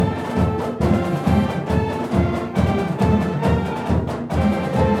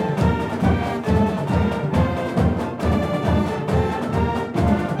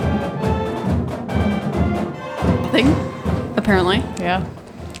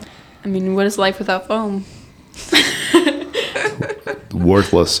I mean, what is life without foam?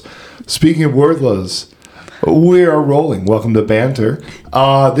 Worthless. Speaking of worthless, we are rolling. Welcome to Bandter.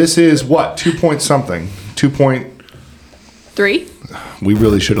 This is what? 2 point something. 3? We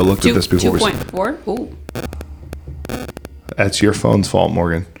really should have looked at this before. 2.4? Ooh. That's your phone's fault,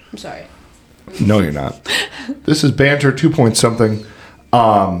 Morgan. I'm sorry. No, you're not. This is Bandter 2 point something.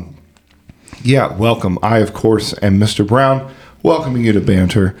 Yeah, welcome. I, of course, am Mr. Brown, welcoming you to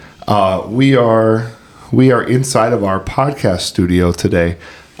Bandter. We are inside of our podcast studio today,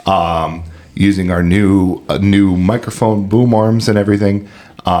 using our new microphone boom arms and everything.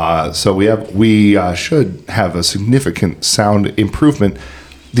 So we should have a significant sound improvement.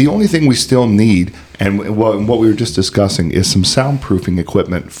 The only thing we still need, and what we were just discussing, is some soundproofing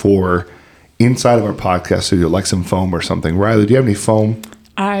equipment for inside of our podcast studio, like some foam or something. Riley, do you have any foam?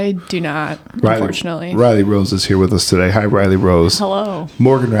 I do not, unfortunately. Riley Rose is here with us today. Hi, Riley Rose. Hello.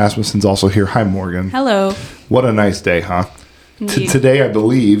 Morgan Rasmussen's also here. Hi, Morgan. Hello. What a nice day, huh? Indeed. Today, I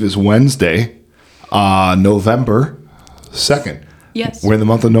believe, is Wednesday, November 2nd. Yes. We're in the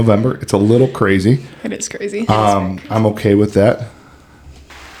month of November. It's a little crazy. It is crazy. I'm okay with that.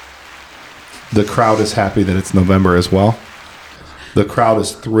 The crowd is happy that it's November as well. The crowd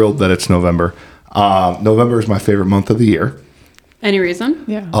is thrilled that it's November. November is my favorite month of the year. Any reason?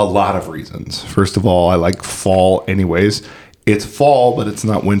 Yeah. A lot of reasons. First of all, I like fall anyways. It's fall, but it's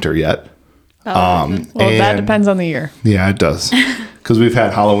not winter yet. Well, that depends on the year. Yeah, it does. Because we've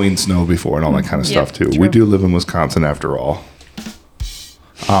had Halloween snow before and all that kind of stuff too. True. We do live in Wisconsin after all.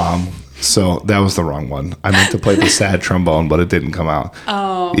 So that was the wrong one. I meant to play the sad trombone, but it didn't come out.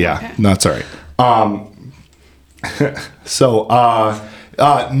 Oh, yeah, okay. no, it's all right.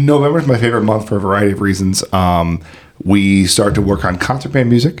 November is my favorite month for a variety of reasons. We start to work on concert band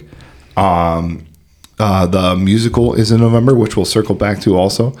music. The musical is in November, which we'll circle back to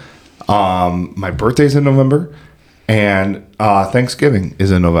also. My birthday's in November, and Thanksgiving is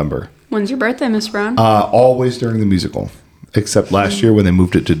in November. When's your birthday, Miss Brown? Always during the musical, except last year when they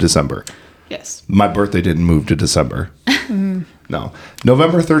moved it to December. Yes. My birthday didn't move to December. No.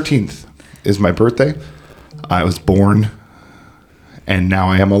 November 13th is my birthday. I was born, and now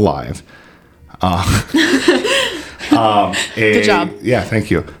I am alive. Good job. Yeah, thank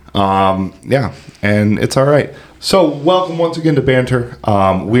you. Yeah, and it's all right. So welcome once again to Bandter.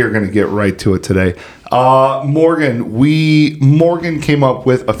 We are going to get right to it today. Morgan came up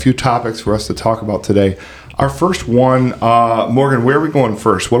with a few topics for us to talk about today. Our first one, Morgan, where are we going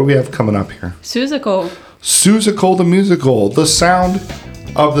first? What do we have coming up here? Suzical. Suzical the musical. The sound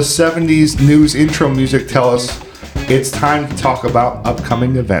of the 70s news intro music tell us it's time to talk about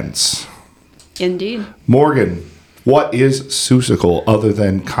upcoming events. Indeed. Morgan, what is Suzical other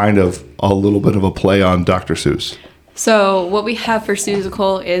than kind of a little bit of a play on Dr. Seuss? So what we have for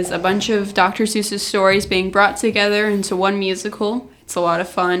Suzical is a bunch of Dr. Seuss's stories being brought together into one musical. It's a lot of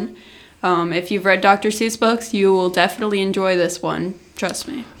fun. If you've read Dr. Seuss books, you will definitely enjoy this one. Trust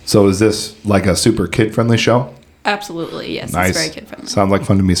me. So is this like a super kid-friendly show? Absolutely, yes. Nice. It's very kid-friendly. Sounds like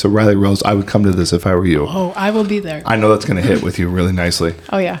fun to me. So Riley Rose, I would come to this if I were you. Oh, I will be there. I know that's going to hit with you really nicely.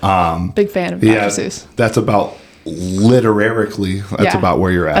 Oh, yeah. Big fan of Dr. Seuss. That's about literarily, that's about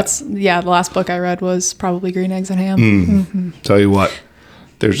where you're at. The last book I read was probably Green Eggs and Ham. Tell you what,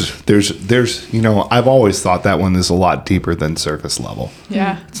 there's I've always thought that one is a lot deeper than surface level.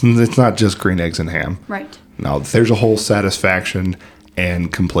 Yeah. It's not just Green Eggs and Ham. Right. No, there's a whole satisfaction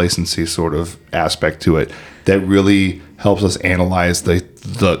and complacency sort of aspect to it that really helps us analyze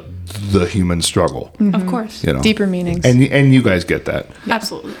the human struggle. Of course. You know, Deeper meanings. and you guys get that.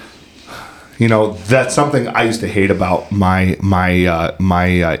 Absolutely. You know, that's something I used to hate about my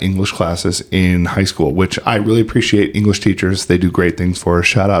English classes in high school, which I really appreciate English teachers. They do great things for us.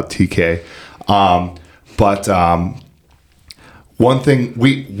 Shout out TK. But one thing,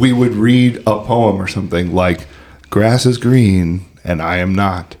 we would read a poem or something like, grass is green and I am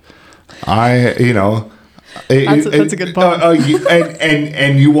not. That's a good poem.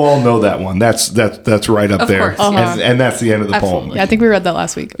 And you all know that one. That's right up Of there. course, And that's the end of the Absolutely. poem. Yeah, I think we read that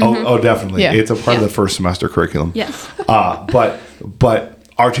last week. Oh, definitely. Yeah. It's a part of the first semester curriculum. Yes. But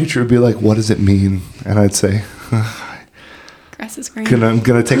our teacher would be like, "What does it mean?" And I'd say, Grass is green. I'm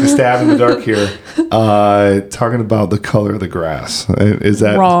gonna take a stab in the dark here. Talking about the color of the grass. Is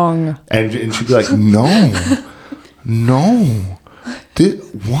that Wrong? And she'd be like, "No.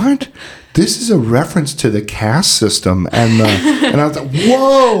 What? This is a reference to the caste system." And I was like,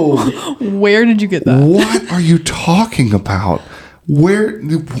 "Whoa! Where did you get that? What are you talking about? Where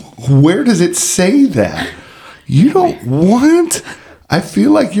does it say that? You don't want? I feel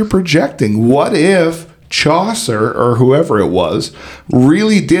like you're projecting. What if Chaucer, or whoever it was,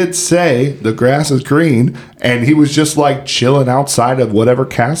 really did say the grass is green, and he was just like chilling outside of whatever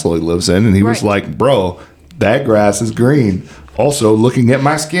castle he lives in, and he was Right. like, bro, that grass is green. Also, looking at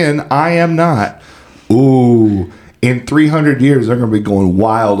my skin, I am not. Ooh, in 300 years, they're going to be going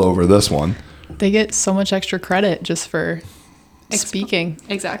wild over this one, They get so much extra credit just for speaking.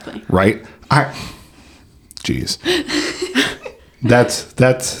 Exactly. right? Jeez.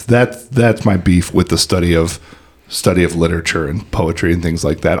 That's my beef with the study of literature and poetry and things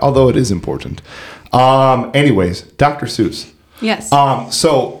like that. Although it is important. Anyways, Dr. Seuss. Yes.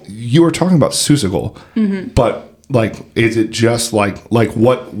 So you were talking about Seussical, but like, is it just like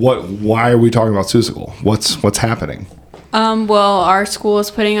what? Why are we talking about Seussical? What's happening? Well, our school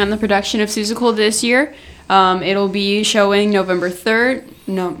is putting on the production of Seussical this year. It'll be showing November 3rd.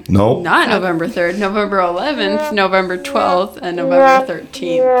 No, not November 3rd. November 11th, November 12th, and November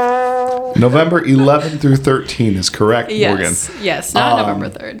 13th. November 11 through 13 is correct, Morgan. Yes, not November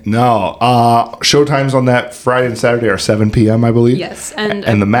 3rd. No. Showtimes on that Friday and Saturday are 7 p.m., I believe. Yes, and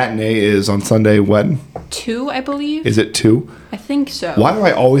the matinee is on Sunday when? 2, I believe. Is it 2? I think so. Why do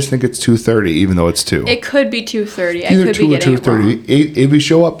I always think it's 2:30 even though it's 2? It could be 2:30. I Either could 2 be or getting it wrong. 2:30. If you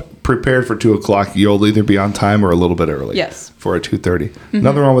show up prepared for 2 o'clock, you'll either be on time or a little bit early. Yes. For a 2:30.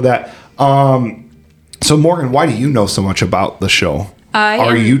 Nothing wrong with that. So Morgan, why do you know so much about the show?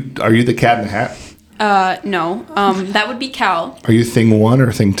 Are you the Cat in the Hat? No. That would be Cal. Are you Thing 1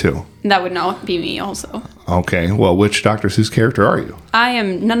 or Thing 2? That would not be me also. Okay. Well, which Dr. Seuss character are you? I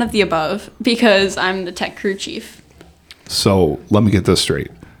am none of the above because I'm the tech crew chief. So let me get this straight.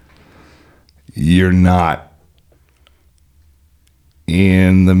 You're not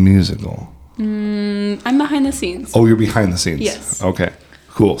in the musical. I'm behind the scenes. Oh, you're behind the scenes. Yes. Okay.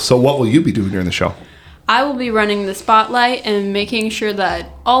 Cool. So what will you be doing during the show? I will be running the spotlight and making sure that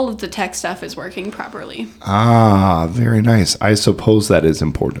all of the tech stuff is working properly. Ah, very nice. I suppose that is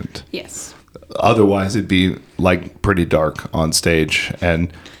important. Yes. Otherwise, it'd be like pretty dark on stage,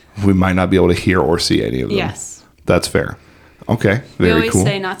 and we might not be able to hear or see any of them. Yes. That's fair. Okay. We Very always cool.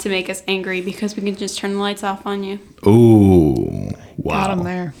 say not to make us angry because we can just turn the lights off on you. Ooh. Wow. Got 'em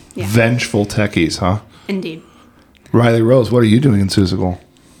there. Yeah. Vengeful techies, huh? Indeed. Riley Rose, what are you doing in Seussical?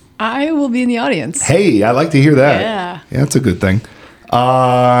 I will be in the audience. Hey, I like to hear that. Yeah. Yeah, that's a good thing.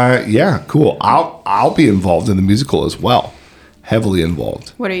 Yeah, cool. I'll be involved in the musical as well. Heavily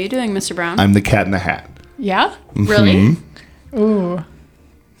involved. What are you doing, Mr. Brown? I'm the Cat in the Hat. Yeah? Really? Ooh.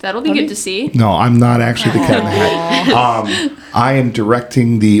 That'll be good to see. No, I'm not actually the Cat in the Hat. I am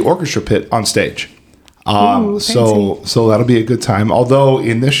directing the orchestra pit on stage. Ooh, So that'll be a good time. Although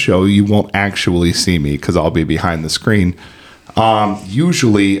in this show you won't actually see me because I'll be behind the screen.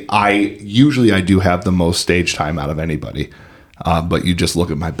 Usually I do have the most stage time out of anybody. But you just look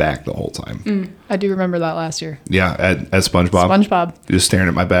at my back the whole time. I do remember that last year. Yeah, at SpongeBob. SpongeBob. You're just staring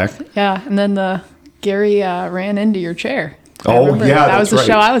at my back. Yeah, and then Gary ran into your chair. I Oh remember yeah, that was the right.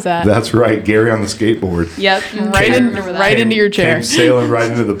 show I was at. That's right, Gary on the skateboard. Yep. right I in, remember that. right into your chair. Came sailing right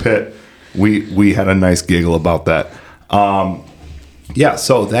into the pit. We had a nice giggle about that. Yeah,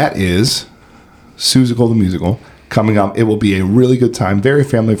 so that is Seussical the musical coming up. It will be a really good time, very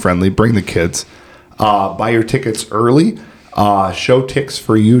family friendly. Bring the kids. Buy your tickets early.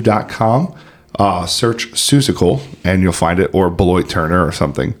 Showtixforyou.com. Search Seussical and you'll find it, or Beloit Turner or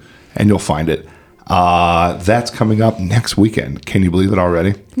something, and you'll find it. That's coming up next weekend. Can you believe it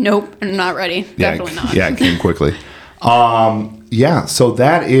already? Nope, I'm not ready. Definitely not. Yeah, it came quickly. Yeah, so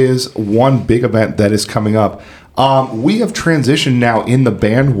that is one big event that is coming up. We have transitioned now in the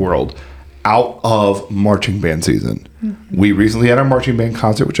band world out of marching band season. Mm-hmm. We recently had our marching band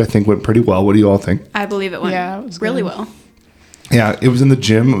concert, which I think went pretty well. What do you all think? I believe it went Yeah, it was really good. well. Yeah, it was in the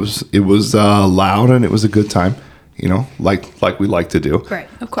gym. It was loud and it was a good time. You know, like we like to do. Right,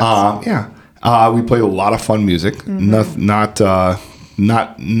 of course. Yeah. We played a lot of fun music. Mm-hmm.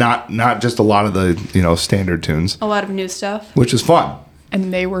 Not just a lot of the standard tunes, A lot of new stuff. which is fun.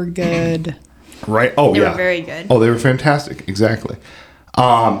 And they were good. Right? Oh, They yeah. were very good. Oh, they were fantastic. Exactly.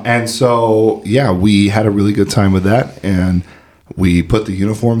 And so, yeah, we had a really good time with that. And we put the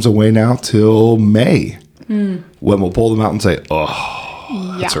uniforms away now till May, when we'll pull them out and say,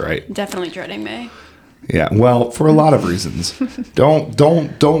 oh, that's Yeah. right. Definitely dreading May. Yeah. Well, for a lot of reasons.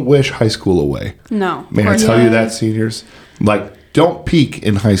 Don't wish high school away. No. May of I course tell not. you that, seniors? Like, don't peak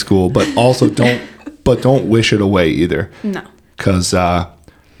in high school, but also don't wish it away either. No. Because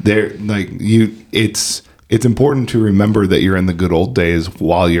it's important to remember that you're in the good old days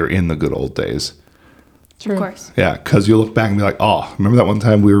while you're in the good old days. True. Of course. Yeah, because you look back and be like, oh, remember that one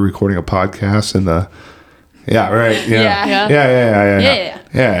time we were recording a podcast and yeah, right, yeah, Yeah. yeah. Yeah.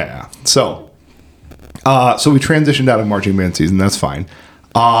 Yeah. So, So we transitioned out of marching band season. That's fine.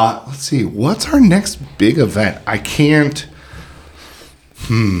 Let's see. What's our next big event? I can't.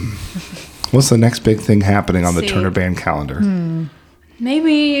 What's the next big thing happening on the See. Turner Band calendar?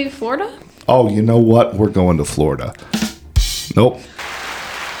 Maybe Florida? Oh, you know what? We're going to Florida. Nope.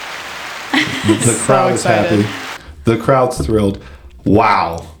 The crowd is excited. happy. The crowd's thrilled.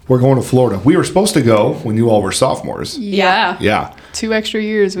 Wow. We're going to Florida. We were supposed to go when you all were sophomores. Yeah. Yeah. 2 extra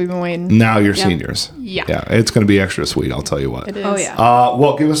years we've been waiting. Now you're Yeah. seniors. Yeah. Yeah. It's going to be extra sweet, I'll tell you what. It is. Oh, yeah.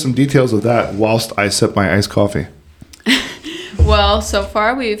 Well, give us some details of that whilst I sip my iced coffee. Well, so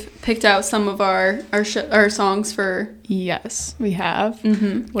far we've picked out some of our songs for. Yes, we have.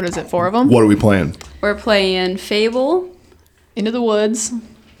 What is it, 4 of them? What are we playing? We're playing Fable, Into the Woods,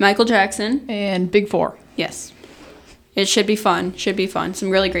 Michael Jackson. and Big 4. Yes. It should be fun. Should be fun. Some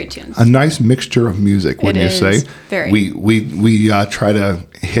really great tunes. A nice mixture of music, wouldn't It you is. say? Very. We try to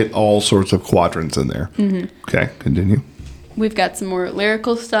hit all sorts of quadrants in there. Okay, continue. We've got some more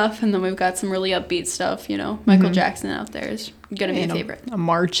lyrical stuff, and then we've got some really upbeat stuff. You know, Michael Jackson out there is gonna be a And favorite. a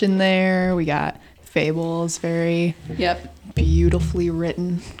march in there. We got Fables, very Yep. beautifully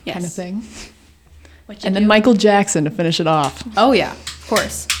written kind of Yes. thing. What you And then do? Michael Jackson to finish it off. Oh yeah, of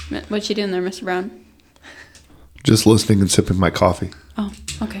course. What you doing there, Mr. Brown? Just listening and sipping my coffee. Oh,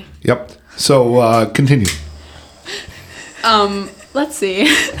 okay. Yep. So continue. Let's see.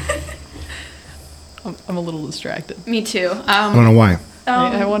 I'm a little distracted. Me too. I don't know why.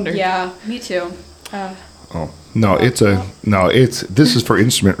 I wonder. Yeah, me too. Oh no, this is for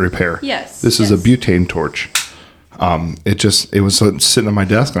instrument repair. Yes, This is a yes. butane torch. It was sitting on my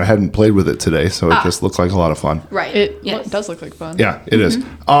desk and I hadn't played with it today, so it just looked like a lot of fun. Right. It yes. does look like fun. Yeah, it is.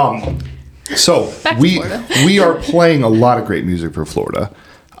 So Back to Florida. we are playing a lot of great music for Florida.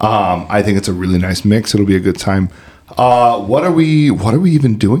 I think it's a really nice mix. It'll be a good time. What are we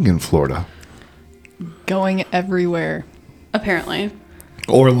even doing in Florida? Going everywhere. Apparently.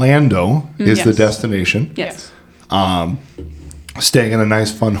 Orlando is the Yes. destination. Yes. Staying in a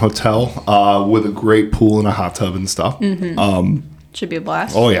nice, fun hotel with a great pool and a hot tub and stuff. Should be a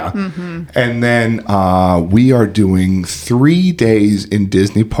blast. Oh yeah. And then we are doing 3 days in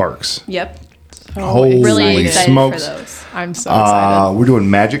Disney parks. Yep. Holy Really excited smokes! for those. I'm so excited. We're doing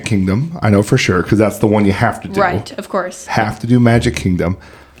Magic Kingdom. I know for sure because that's the one you have to do. Right, of course. Have to do Magic Kingdom.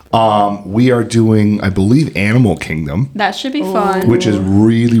 We are doing, I believe, Animal Kingdom, That should be fun. which is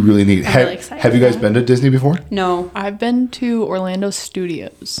really, really neat. I'm really excited have you for guys that. been to Disney before? No. I've been to Orlando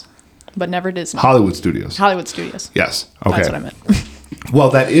Studios, but never Disney. Hollywood Studios. Hollywood Studios. Yes. Okay. That's what I meant. Well,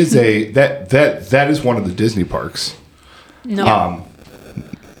 that is that is one of the Disney parks. No.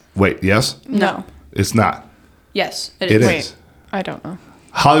 Wait, yes? No. It's not. Yes, It is. is. Wait, I don't know.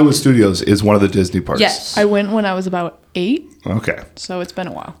 Hollywood Studios is one of the Disney parks. Yes. I went when I was about 8, Okay. so it's been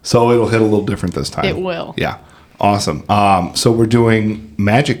a while. So it'll hit a little different this time. It will. Yeah. Awesome. So we're doing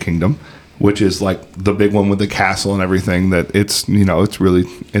Magic Kingdom, which is like the big one with the castle and everything. That it's it's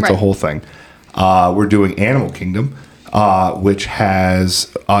a Right. whole thing. We're doing Animal Kingdom, which has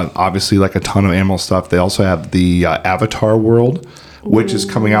obviously like a ton of animal stuff. They also have the Avatar World, which is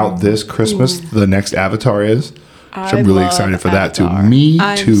coming out this Christmas. The next Avatar is. Which I'm I really love excited for that Avatar. too. Me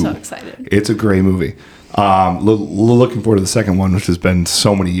I'm too. so excited. It's a great movie. Looking forward to the second one, which has been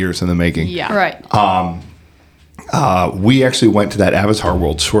so many years in the making. Yeah. Right. We actually went to that Avatar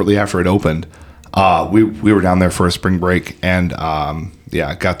World shortly after it opened. We were down there for a spring break and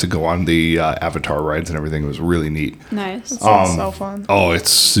got to go on the Avatar rides and everything. It was really neat. Nice. It's so fun. Oh, it's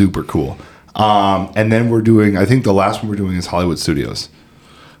super cool. And then we're doing, I think the last one we're doing is Hollywood Studios,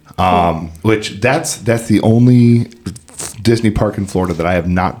 which that's the only Disney park in Florida that I have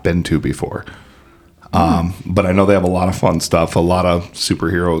not been to before. But I know they have a lot of fun stuff, a lot of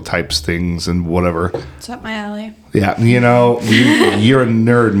superhero types things and whatever. It's up my alley. Yeah, you're a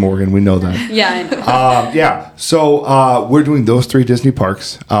nerd, Morgan. We know that. Yeah, I know. So we're doing those 3 Disney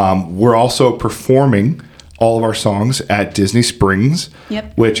parks. We're also performing all of our songs at Disney Springs.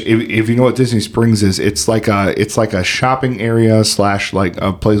 Yep. Which, if you know what Disney Springs is, it's like a shopping area / like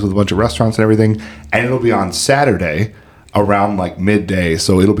a place with a bunch of restaurants and everything. And it'll be on Saturday around like midday,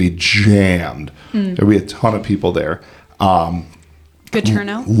 so it'll be jammed. There'll be a ton of people there. Good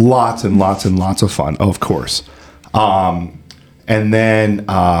turnout. Lots and lots and lots of fun, of course. And then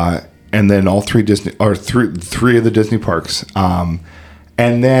all 3 Disney or three of the Disney parks.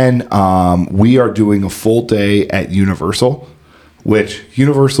 And then we are doing a full day at Universal, which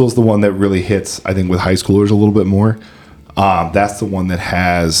Universal is the one that really hits, I think, with high schoolers a little bit more. That's the one that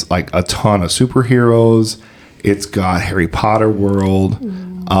has like a ton of superheroes. It's got Harry Potter World.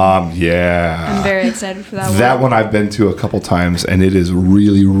 Yeah. I'm very excited for that one. That one I've been to a couple times, and it is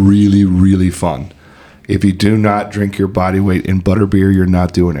really, really, really fun. If you do not drink your body weight in butterbeer, you're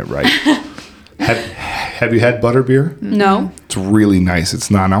not doing it right. Have you had butterbeer? No. It's really nice.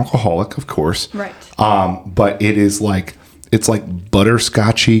 It's non-alcoholic, of course. Right. But it is like, it's like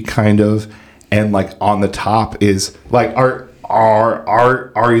butterscotchy kind of, and like on the top is like, are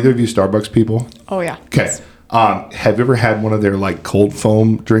either of you Starbucks people? Oh, yeah. Okay. Have you ever had one of their like cold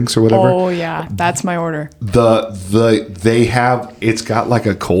foam drinks or whatever? Oh, yeah. That's my order. It's got like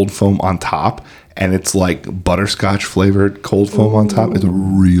a cold foam on top, and it's like butterscotch flavored cold foam on top. It's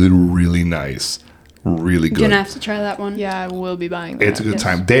really, really nice. Really good. You're going to have to try that one. Yeah, I will be buying that. It's a good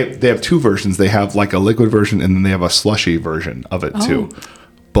time. They have two versions. They have like a liquid version, and then they have a slushy version of it too.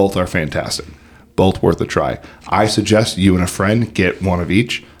 Both are fantastic. Both worth a try. I suggest you and a friend get one of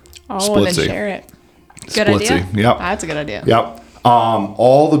each. Oh, and then share it. Good idea. Yep. That's a good idea. Yep.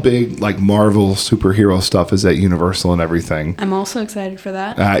 All the big like Marvel superhero stuff is at Universal and everything. I'm also excited for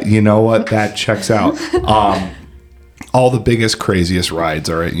that. You know what? That checks out. All the biggest, craziest rides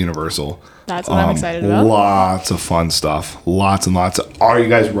are at Universal. That's what I'm excited about. Lots of fun stuff. Lots and lots. Are you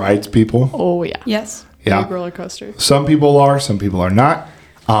guys rides people? Oh, yeah. Yes. Yeah. Big roller coaster. Some people are. Some people are not.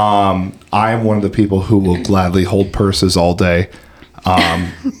 I am one of the people who will gladly hold purses all day,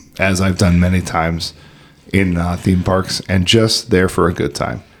 as I've done many times in theme parks, and just there for a good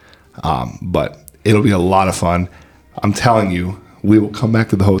time. But it'll be a lot of fun. I'm telling you, we will come back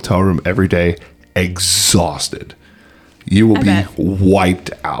to the hotel room every day exhausted. You will be bet.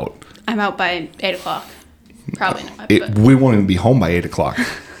 wiped out. I'm out by 8 o'clock. Probably not. But We won't even be home by 8 o'clock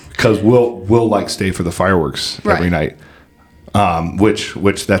because we'll like stay for the fireworks every Right. night.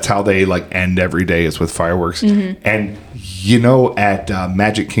 Which that's how they like end every day is with fireworks. Mm-hmm. And you know, at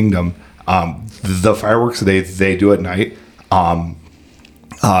Magic Kingdom, the fireworks they do at night.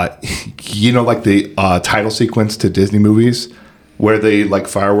 You know, like the title sequence to Disney movies where the like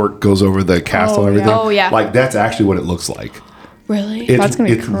firework goes over the castle and Oh, yeah. everything. Oh, yeah. Like that's actually what it looks like. really? That's gonna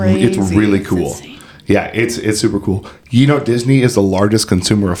be It's crazy. really cool. insane. Yeah, it's super cool. You know, Disney is the largest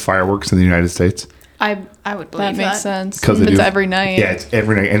consumer of fireworks in the United States I would believe That makes sense. because It's every night. Yeah, it's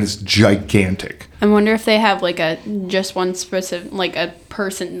every night, and it's gigantic. I wonder if they have like just one specific, like a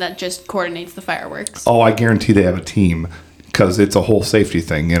person that just coordinates the fireworks. Oh, I guarantee they have a team because it's a whole safety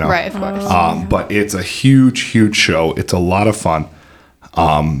thing, you know. Right, of course. But it's a huge show. It's a lot of fun.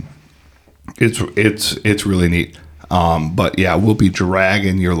 It's really neat. But yeah, we'll be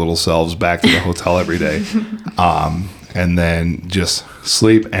dragging your little selves back to the hotel every day. And then just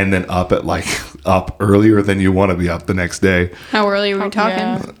sleep and then up earlier than you want to be up the next day. How early are we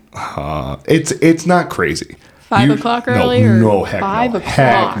talking? Yeah. It's not crazy. 5 o'clock early, No, or no, heck 5 no. o'clock?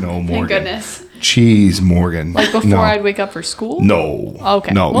 Heck no, Morgan. Thank goodness. Jeez, Morgan. Like before No. I'd wake up for school? No.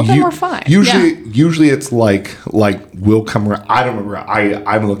 Okay. No. Well, then we're fine. Usually it's like we'll come around. I don't remember. I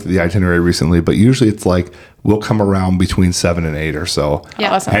haven't looked at the itinerary recently, but usually it's like we'll come around between 7 and 8 or so. Yeah.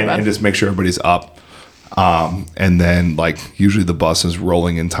 Oh, that's not bad. And just make sure everybody's up. And then like usually the bus is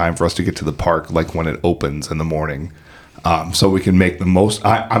rolling in time for us to get to the park like when it opens in the morning. So we can make the most.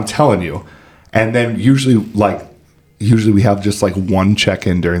 I'm telling you. And then usually we have just like one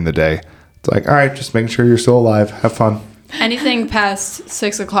check-in during the day. It's like, all right, just making sure you're still alive. Have fun. Anything past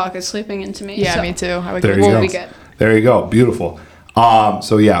 6 o'clock is sleeping into me. Yeah, so me too. I would There you We'll go. be good. There you go. Beautiful.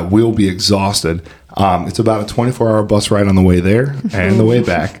 So yeah, we'll be exhausted. It's about a 24-hour bus ride on the way there and the way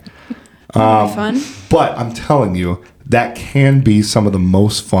back. It'll be fun. But I'm telling you, that can be some of the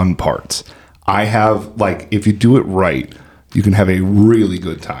most fun parts. I have, like, if you do it right, you can have a really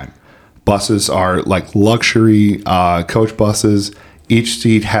good time. Buses are like luxury coach buses. Each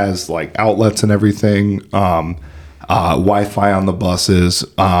seat has like outlets and everything. Wi-Fi on the buses,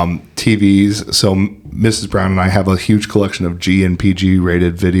 TVs. So Mrs. Brown and I have a huge collection of G and PG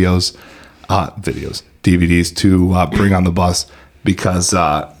rated DVDs to bring on the bus because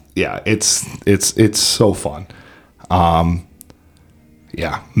yeah, it's so fun.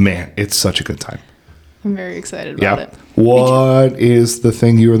 Yeah, man, it's such a good time. I'm very excited about Yeah. it. What is the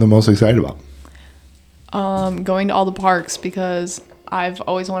thing you are the most excited about? Going to all the parks because I've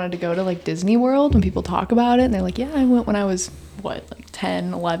always wanted to go to like Disney World when people talk about it and they're like, yeah, I went when I was like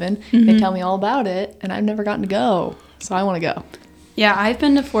 10, 11. They tell me all about it and I've never gotten to go. So I want to go. Yeah, I've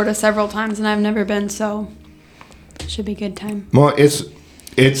been to Florida several times and I've never been, so should be a good time. Well,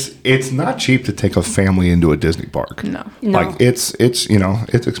 it's not cheap to take a family into a Disney park. No. Like it's it's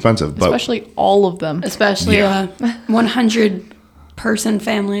expensive, but Especially all of them. Especially Yeah. a 100-person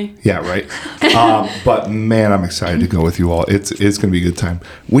family. yeah, right. But man, I'm excited to go with you all. It's gonna be a good time.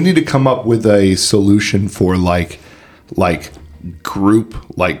 We need to come up with a solution for like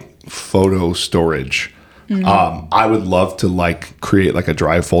group like photo storage I would love to like create like a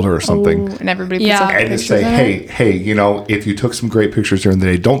drive folder or something. And everybody puts Yeah. like And pictures just say, in it. hey, you know, if you took some great pictures during the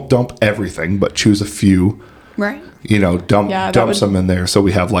day, don't dump everything, but choose a few. Right. You know, dump Yeah, that would- some in there so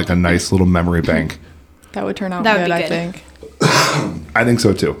we have like a nice little memory bank. That would turn out That would good, be I good. think. I think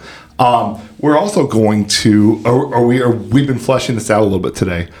so too. We're also going to, we've been fleshing this out a little bit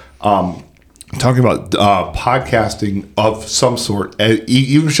today. Talking about podcasting of some sort,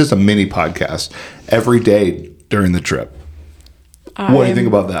 even if it's just a mini podcast every day during the trip. What do you think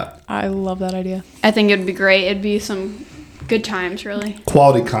about that? I love that idea. I think it'd be great. It'd be some good times, really.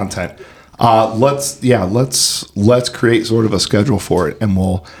 Quality content. Let's create sort of a schedule for it, and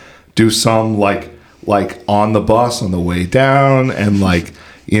we'll do some like on the bus on the way down, and like,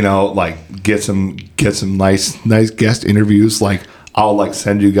 you know, like get some nice guest interviews. Like I'll like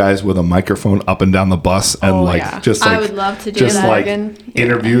send you guys with a microphone up and down the bus, and Oh, like yeah. just like I would love to do just that. like Morgan.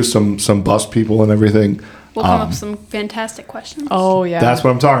 interview some bus people and everything. We'll come up with some fantastic questions. Oh, yeah. That's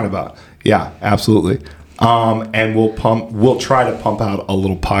what I'm talking about. Yeah, absolutely. And we'll try to pump out a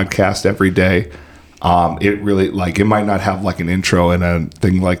little podcast every day. It really, like, it might not have like an intro and a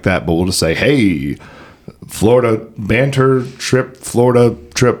thing like that, but we'll just say, hey, Bandter Florida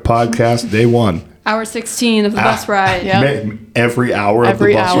trip podcast, day 1. Hour 16 of the bus ride. Yeah. Every hour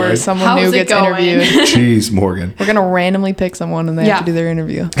Every of the bus hour, ride. someone How's new it gets going? interviewed. Jeez, Morgan. We're going to randomly pick someone and they Yeah. have to do their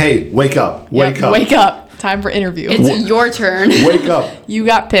interview. Hey, wake up. Yep, Wake up. Time for interview. It's your turn. Wake up. You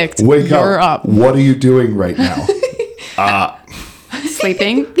got picked. Wake You're up. What are you doing right now?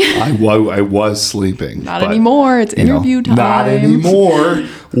 Sleeping. I was sleeping. Not but, anymore. It's you know, interview time. Not anymore.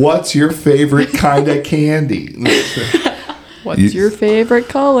 What's your favorite kind of candy? What's your favorite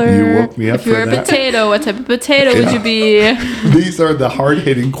color? You woke me up If you were for a that. potato, what type of potato would you be? These are the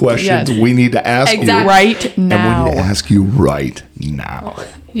hard-hitting questions Yes. we need to ask Exactly. Right you. And now. we need to ask you right now.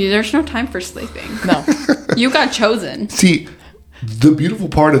 There's no time for sleeping. No. You got chosen. See, the beautiful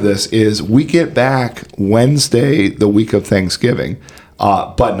part of this is we get back Wednesday, the week of Thanksgiving,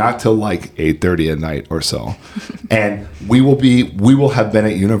 but not till like 8:30 at night or so. And we will have been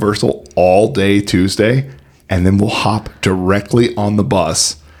at Universal all day Tuesday, and then we'll hop directly on the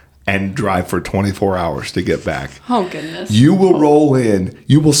bus and drive for 24 hours to get back. Oh, goodness. You will roll in.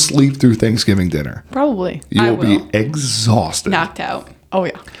 You will sleep through Thanksgiving dinner. Probably. You I will be will. exhausted. Knocked out. Oh,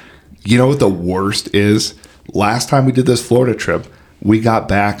 yeah. You know what the worst is? Last time we did this Florida trip, we got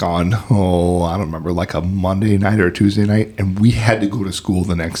back on, I don't remember, like a Monday night or a Tuesday night, and we had to go to school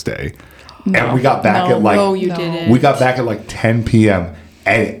the next day. And we got back No, at like No, you No. didn't. we got back at like 10 p.m.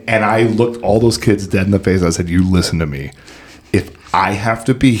 And I looked all those kids dead in the face. I said, you listen to me. If I have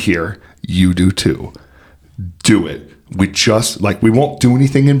to be here, you do too. Do it. We just, like, we won't do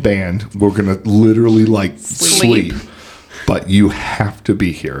anything in band. We're going to literally, like, sleep. But you have to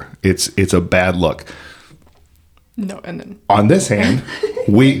be here. It's a bad look. No, and then. On this hand,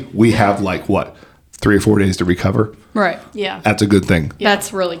 we have, like, what, 3 or 4 days to recover? Right. Yeah. That's a good thing.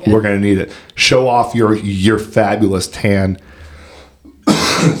 That's really good. We're going to need it. Show off your fabulous tan.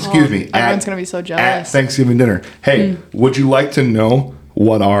 Excuse me. Everyone's going to be so At jealous. Thanksgiving dinner. Hey, would you like to know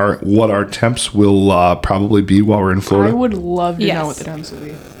what our temps will probably be while we're in I Florida? would love to Yes. know what the temps would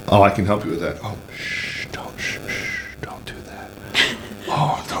be. Oh, I can help you with that. Oh, don't do that.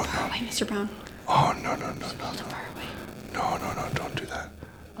 Oh, no, no. Wait, Mr. Brown. Oh, no, don't do that.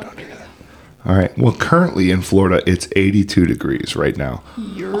 Don't do that. All right. Well, currently in Florida, it's 82 degrees right now.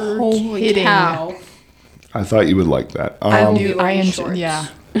 You're Holy kidding. cow. I thought you would like that. I will Dude, be wearing I am. shorts. Yeah.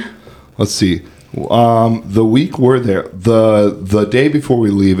 Let's see. The week we're there, the day before we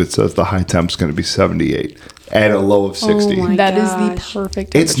leave, it says the high temp's going to be 78 and a low of 60. my That is the gosh.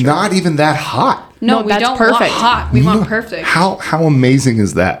 perfect It's temperature. not even that hot. No, No, we that's don't perfect. want hot. We want perfect. How amazing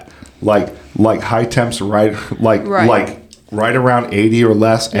is that? Like high temps right around 80 or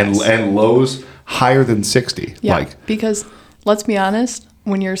less, Yes. and lows higher than 60. Yeah. Like Because let's be honest,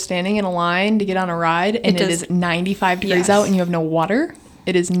 when you're standing in a line to get on a ride and it does- is 95 degrees Yes. out and you have no water,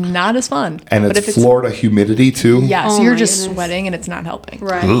 it is not as fun. and but it's if Florida humidity too. yeah, so Oh you're my just goodness. sweating and it's not helping.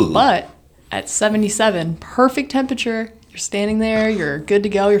 Right. Ugh. But at 77, perfect temperature. You're standing there. You're good to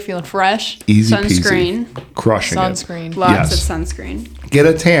go. You're feeling fresh. Easy Sunscreen. peasy. Crushing Sunscreen. it. Lots Yes. of sunscreen. Get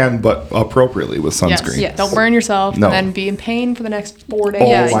a tan, but appropriately with Yes. sunscreen. Yes. Don't burn yourself No. and then be in pain for the next 4 days. Oh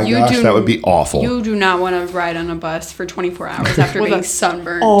Yeah, my you gosh, do- that would be awful. You do not want to ride on a bus for 24 hours after With being a-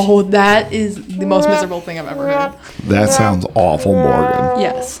 sunburned. Oh, that is the most miserable thing I've ever heard. That sounds awful, Morgan.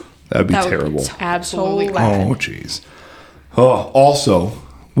 Yes. That'd be That would be terrible. Absolutely. So bad. Oh, jeez. Oh, also,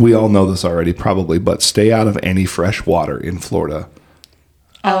 we all know this already probably, but stay out of any fresh water in Florida.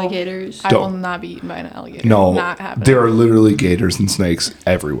 alligators. I will Don't. not be eaten by an alligator. No, Not happening. there are literally gators and snakes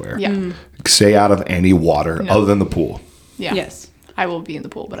everywhere. Yeah. Stay out of any water No. other than the pool. Yeah. Yes. I will be in the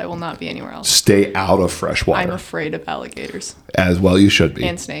pool, but I will not be anywhere else. Stay out of fresh water. I'm afraid of alligators as well you should be.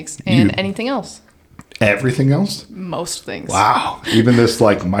 and snakes and You- anything else. Everything else? Most things. Wow. Even this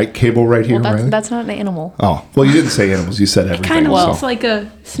like mic cable right here, Well, Riley? that's not an animal. Oh, well, you didn't say animals. You said everything. Kind of so- looks like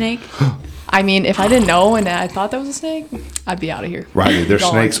a snake. I mean, if I didn't know and I thought that was a snake, I'd be out of here. Riley, there's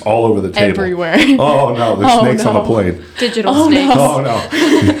Gone. snakes all over the table. Everywhere. Oh, no. There's Oh, snakes on the no. plane. Digital Oh, no. snakes. Oh,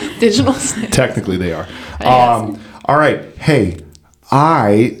 no. Digital snake. Technically, they are. Yes. All right. Hey,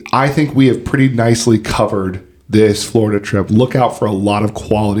 I think we have pretty nicely covered this Florida trip. Look out for a lot of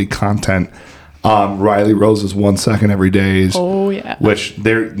quality content. Riley Rose's 1 second every day. Oh, yeah. Which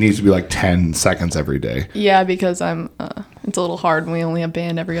there needs to be like 10 seconds every day. Yeah, because it's a little hard when we only have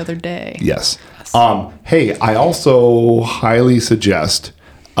band every other day. Yes. Hey, I also highly suggest,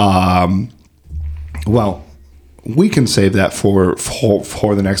 well, we can save that for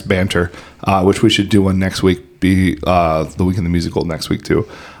the next banter, which we should do one next week, be the week in the musical next week too.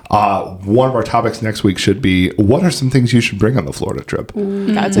 One of our topics next week should be, what are some things you should bring on the Florida trip?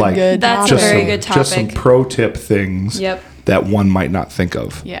 That's Like, a good That's topic. a very good Just some topic. pro tip things Yep. that one might not think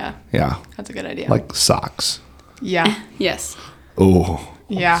of. Yeah, Yeah. that's a good idea. Like socks. yeah, Yes. Oh,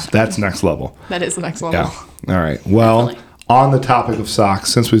 yeah, that's next level. that is the next level. Yeah. All right. Well, Definitely. on the topic of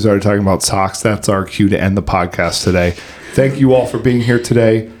socks, since we started talking about socks, that's our cue to end the podcast today. Thank you all for being here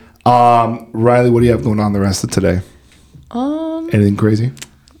today. Riley, what do you have going on the rest of today? Anything crazy?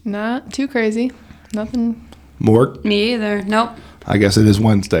 Not too crazy. Nothing. More? Me either. Nope. I guess it is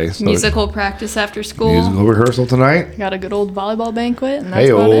Wednesday. So Musical practice after school. musical rehearsal tonight. Got a good old volleyball banquet, and that's Hey,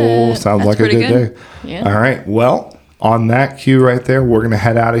 about oh, it. sounds That's like a pretty good good. day. Yeah. All right. Well, on that cue right there, we're going to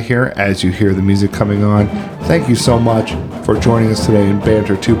head out of here as you hear the music coming on. Thank you so much for joining us today in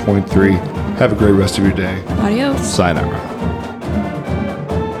Banter 2.3. Have a great rest of your day. Adios. Sayonara.